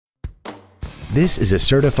This is a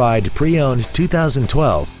certified pre-owned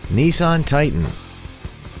 2012 Nissan Titan.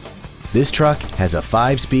 This truck has a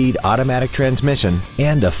 5-speed automatic transmission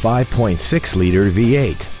and a 5.6-liter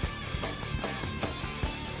V8.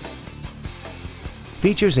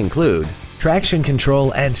 Features include traction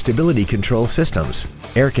control and stability control systems,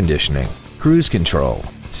 air conditioning, cruise control,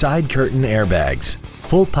 side curtain airbags,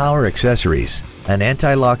 full power accessories, an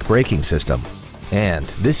anti-lock braking system, and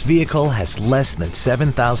this vehicle has less than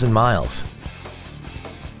 7,000 miles.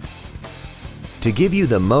 To give you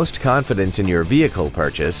the most confidence in your vehicle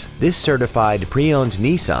purchase, this certified pre-owned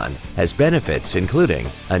Nissan has benefits including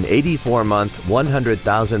an 84-month,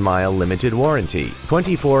 100,000-mile limited warranty,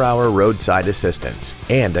 24-hour roadside assistance,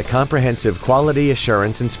 and a comprehensive quality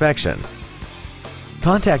assurance inspection.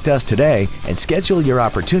 Contact us today and schedule your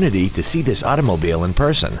opportunity to see this automobile in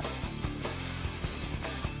person.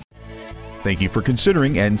 Thank you for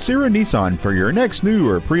considering Ancira Nissan for your next new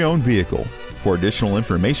or pre-owned vehicle. For additional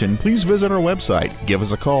information, please visit our website, give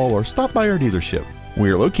us a call, or stop by our dealership.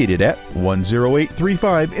 We are located at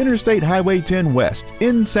 10835 Interstate Highway 10 West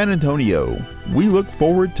in San Antonio. We look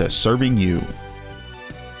forward to serving you.